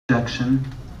objection.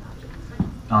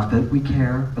 Not that we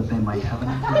care, but they might have an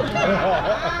objection.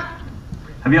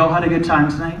 Have you all had a good time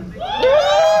tonight?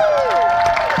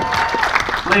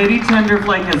 Lady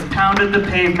Tenderflake has pounded the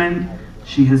pavement.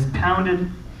 She has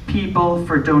pounded people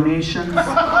for donations. And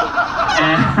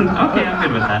okay, I'm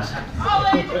good with that.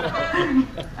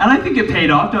 And I think it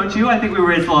paid off, don't you? I think we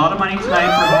raised a lot of money tonight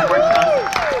for Homeward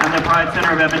Trust and the Pride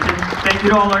Center of Edmonton. Thank you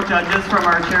to all our judges from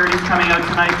our charities coming out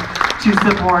tonight to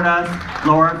support us.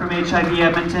 Laura from HIV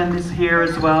Edmonton is here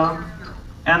as well.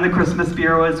 And the Christmas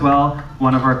Bureau as well,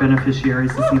 one of our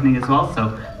beneficiaries this evening as well,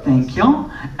 so thank you.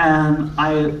 And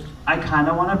I kind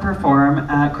of want to perform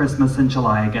at Christmas in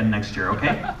July again next year,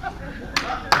 okay?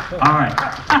 All right,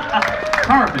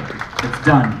 perfect, it's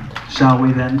done. Shall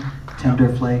we then?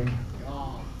 Tenderflake,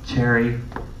 Cherry,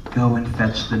 go and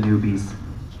fetch the newbies.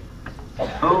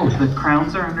 Oh, the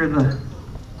crowns are under the...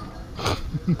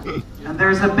 And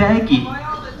there's a baggie.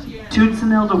 Toots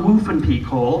and Elda Woofenpeak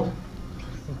hole.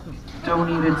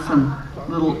 Donated some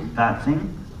little, that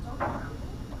thing.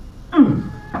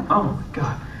 Oh my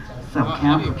God, so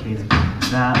complicated.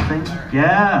 That thing,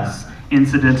 yes,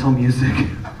 incidental music.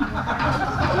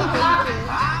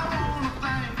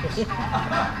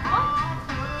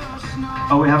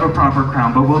 Oh, we have a proper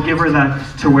crown, but we'll give her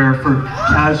that to wear for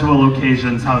casual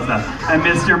occasions. How's that? And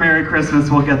Mr. Merry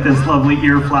Christmas will get this lovely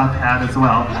ear flap hat as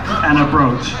well, and a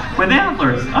brooch with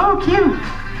antlers. Oh, cute.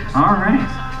 All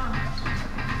right.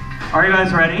 Are you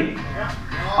guys ready?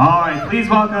 All right, please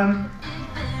welcome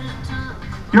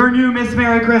your new Miss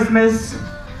Merry Christmas,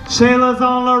 Shayla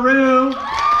Zon LaRue,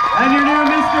 and your new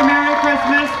Mr. Merry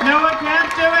Christmas, Noah Can't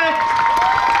Do It.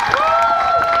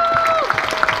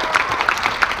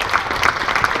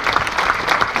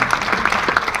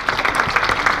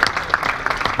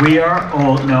 We are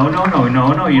old. No,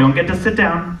 you don't get to sit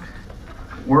down.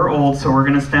 We're old, so we're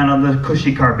gonna stand on the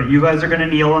cushy carpet. You guys are gonna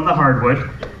kneel on the hardwood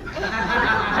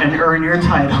and earn your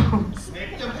titles.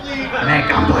 Make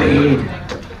them bleed.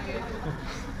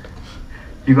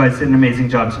 You guys did an amazing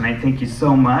job tonight. Thank you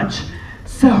so much.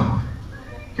 So,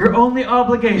 your only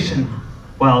obligation,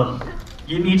 well,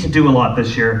 you need to do a lot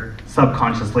this year,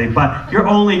 subconsciously, but your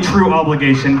only true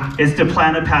obligation is to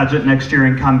plan a pageant next year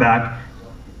and come back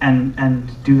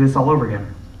and do this all over again.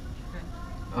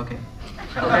 Okay.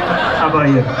 How about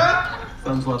you?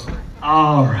 Sounds lovely.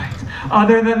 All right.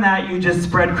 Other than that, you just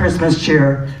spread Christmas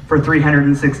cheer for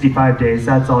 365 days.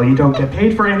 That's all. You don't get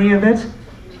paid for any of it,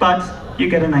 but you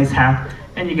get a nice hat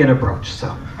and you get a brooch.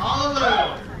 So,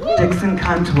 Dixon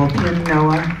cunt will pin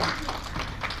Noah.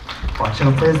 Watch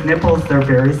out for his nipples. They're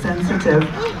very sensitive.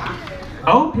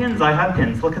 Oh, pins. I have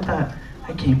pins. Look at that.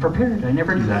 I came prepared. I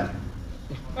never do that.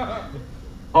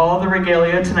 All the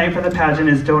regalia tonight for the pageant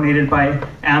is donated by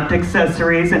Amped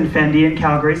Accessories and Fendi in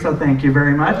Calgary, so thank you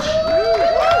very much.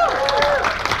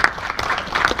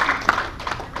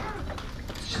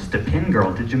 It's just a pin,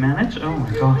 girl. Did you manage? Oh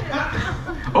my God.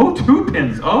 Oh, 2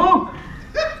 pins. Oh.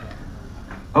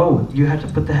 Oh, you had to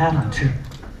put the hat on too.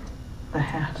 The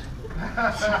hat.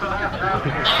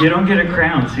 You don't get a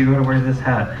crown, so you gotta wear this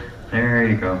hat. There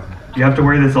you go. You have to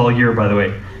wear this all year, by the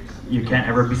way. You can't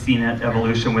ever be seen at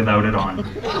Evolution without it on.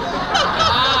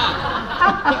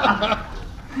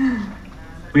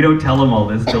 We don't tell them all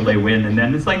this till they win, and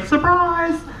then it's like,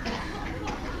 surprise!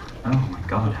 Oh my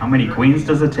God, how many queens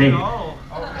does it take? No.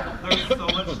 There's so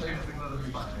much choosing that it's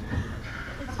fine.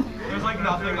 There's like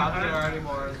nothing up there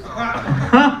anymore. So.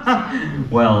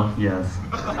 Well, yes.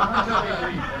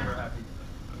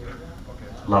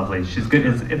 Lovely, she's good.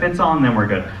 If it's on, then we're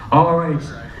good. All right.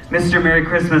 Mr. Merry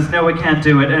Christmas, Noah Can't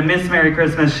Do It, and Miss Merry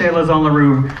Christmas, Shayla Zon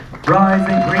LaRue, rise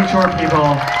and greet your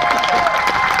people.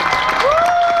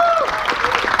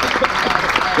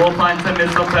 We'll find some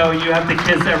mistletoe. You have to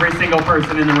kiss every single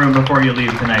person in the room before you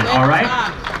leave tonight, all right?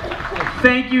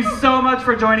 Thank you so much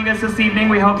for joining us this evening.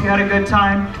 We hope you had a good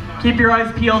time. Keep your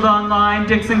eyes peeled online.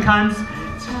 Dixon Cunts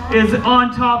is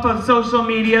on top of social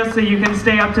media, so you can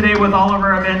stay up to date with all of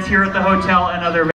our events here at the hotel and other events.